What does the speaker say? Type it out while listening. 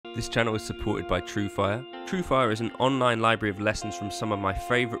This channel is supported by TrueFire. TrueFire is an online library of lessons from some of my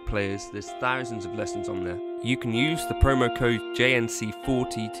favourite players. There's thousands of lessons on there. You can use the promo code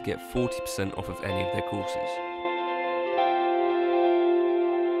JNC40 to get 40% off of any of their courses.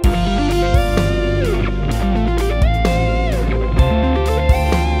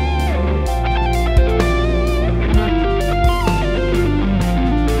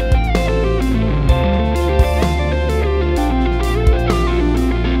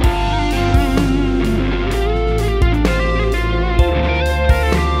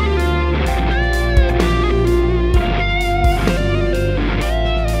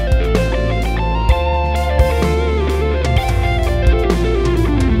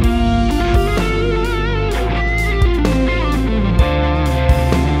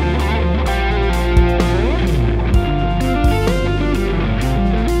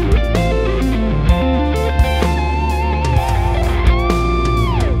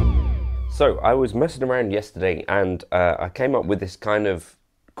 So I was messing around yesterday and I came up with this kind of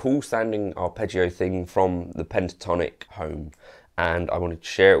cool sounding arpeggio thing from the Pentatonic home, and I wanted to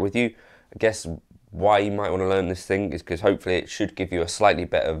share it with you. I guess why you might want to learn this thing is because hopefully it should give you a slightly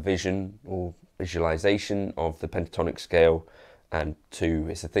better vision or visualization of the pentatonic scale, and two,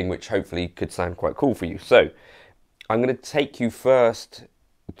 it's a thing which hopefully could sound quite cool for you. So I'm going to take you first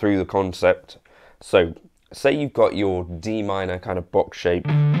through the concept. So say you've got your D minor kind of box shape.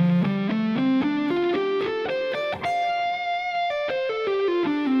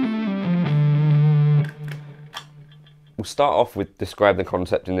 We'll start off with describe the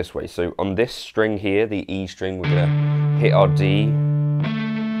concept in this way. So on this string here, the E string, we're going to hit our D.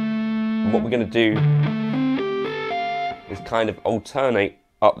 And what we're going to do is kind of alternate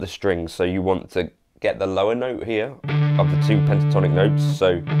up the strings. So you want to get the lower note here of the two pentatonic notes.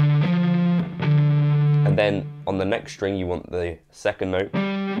 So, and then on the next string, you want the second note.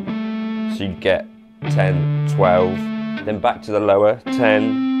 So you get 10, 12, then back to the lower,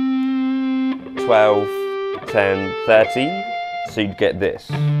 10, 12, 10, 13, so you'd get this.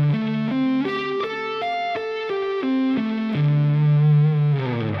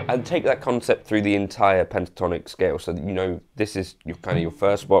 And take that concept through the entire pentatonic scale, so that you know this is your kind of your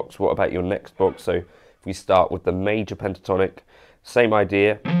first box. What about your next box? So if we start with the major pentatonic, same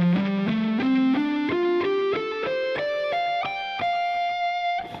idea.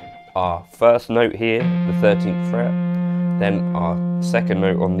 Our first note here, the 13th fret, then our second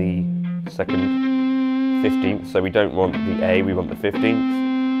note on the second 15th, so we don't want the A, we want the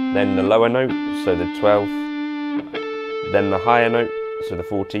 15th, then the lower note, so the 12th, then the higher note, so the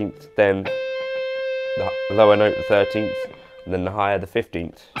 14th, then the lower note, the 13th, and then the higher, the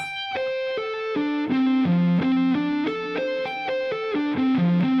 15th.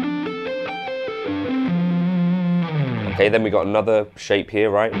 Okay, then we got another shape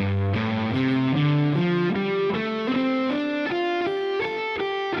here, right?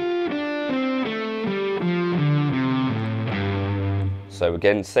 So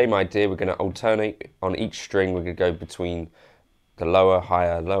again, same idea, we're going to alternate on each string, we're going to go between the lower,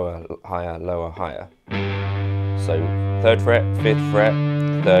 higher, lower, higher, lower, higher. So 3rd fret, 5th fret,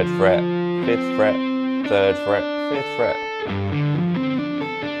 3rd fret, 5th fret, 3rd fret, 5th fret.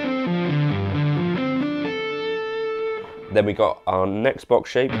 Then we got our next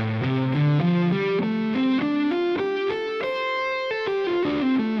box shape.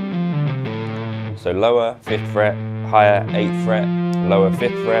 So lower, 5th fret, higher, 8th fret, lower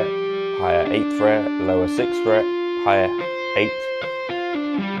 5th fret, higher 8th fret, lower 6th fret, higher 8th.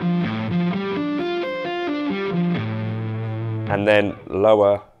 And then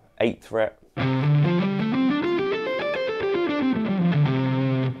lower 8th fret,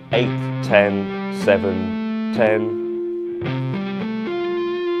 8th, 10, 7, 10,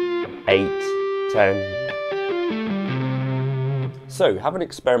 8, 10. So have an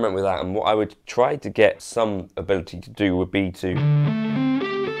experiment with that, and what I would try to get some ability to do would be to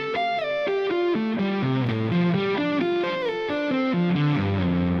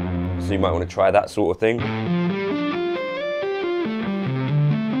so you might want to try that sort of thing.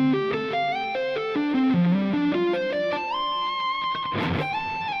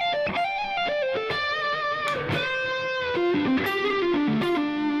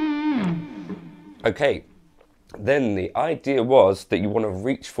 Okay. Then the idea was that you want to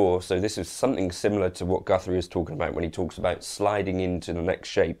reach for, so this is something similar to what Guthrie is talking about when he talks about sliding into the next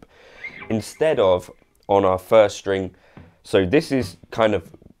shape. Instead of on our first string, so this is kind of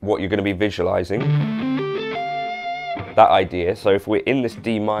what you're going to be visualizing, that idea. So if we're in this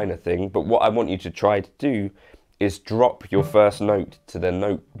D minor thing, but what I want you to try to do is drop your first note to the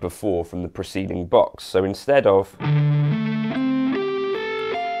note before from the preceding box. So instead of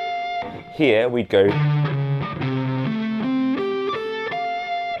here we'd go,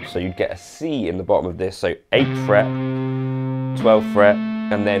 so you'd get a C in the bottom of this, so 8th fret, 12th fret,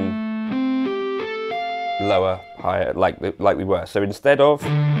 and then lower, higher, like we were. So instead of,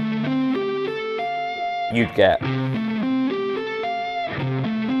 you'd get,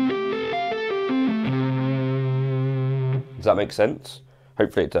 does that make sense?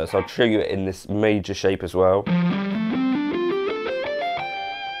 Hopefully it does. I'll show you it in this major shape as well.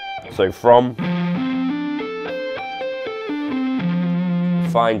 So from,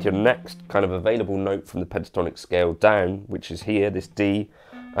 find your next kind of available note from the pentatonic scale down, which is here, this D,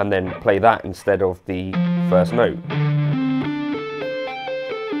 and then play that instead of the first note.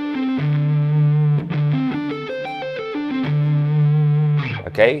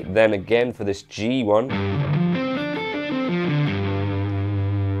 Okay, then again for this G one,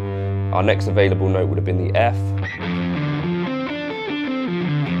 our next available note would have been the F.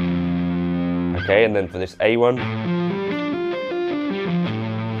 Okay, and then for this A one,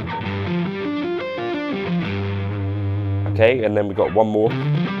 okay, and then we've got one more.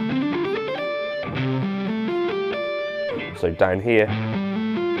 So down here.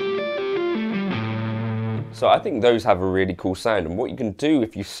 So I think those have a really cool sound, and what you can do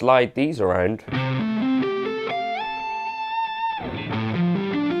if you slide these around,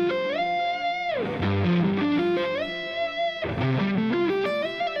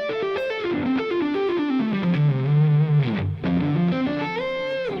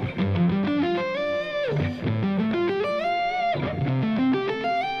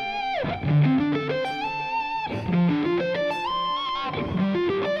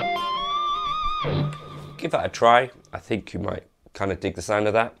 give that a try. I think you might kind of dig the sound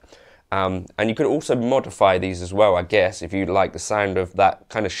of that. And you could also modify these as well, I guess. If you like the sound of that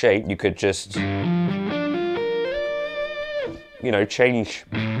kind of shape, you could just, you know, change.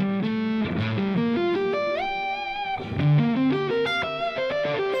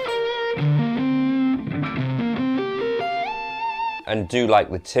 And do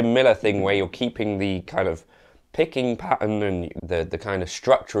like the Tim Miller thing where you're keeping the kind of picking pattern and the kind of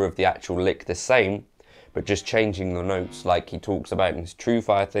structure of the actual lick the same, but just changing the notes like he talks about in his True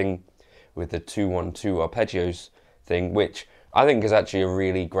Fire thing with the 2-1-2 arpeggios thing, which I think is actually a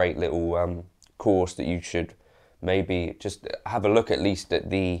really great little course that you should maybe just have a look at least at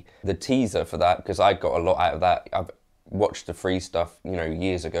the teaser for that, because I got a lot out of that. I've watched the free stuff, you know,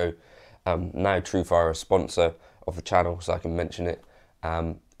 years ago. Now True Fire is a sponsor of the channel, so I can mention it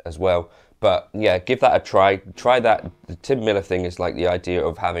as well. But yeah, give that a try. Try that. The Tim Miller thing is like the idea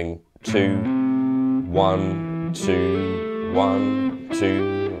of having 2, 1, 2, 1,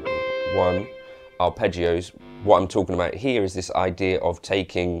 2, 1 arpeggios. What I'm talking about here is this idea of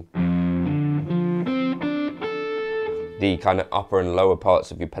taking the kind of upper and lower parts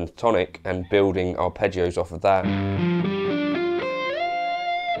of your pentatonic and building arpeggios off of that.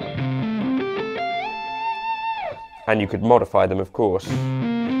 And you could modify them, of course.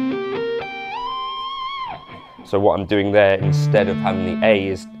 So what I'm doing there, instead of having the A,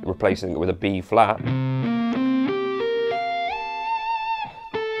 is replacing it with a B flat.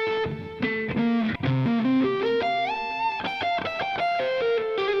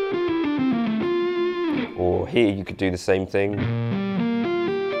 Or here you could do the same thing.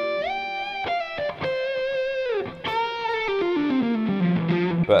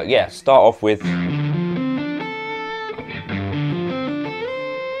 But yeah, start off with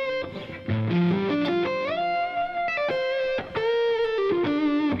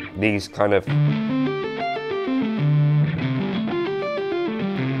these kind of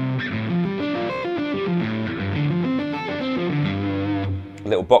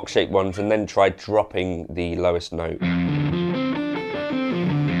little box-shaped ones, and then try dropping the lowest note.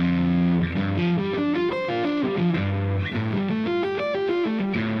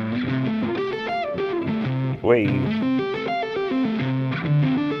 Wait.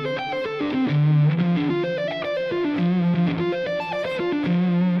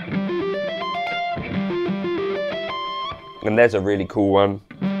 And there's a really cool one.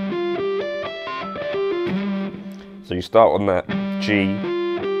 So you start on that G,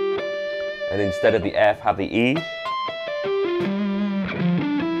 and instead of the F, have the E.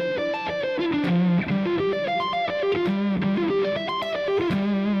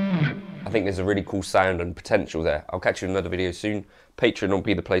 I think there's a really cool sound and potential there. I'll catch you in another video soon. Patreon will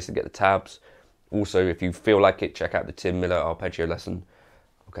be the place to get the tabs. Also, if you feel like it, check out the Tim Miller arpeggio lesson.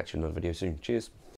 I'll catch you in another video soon. Cheers.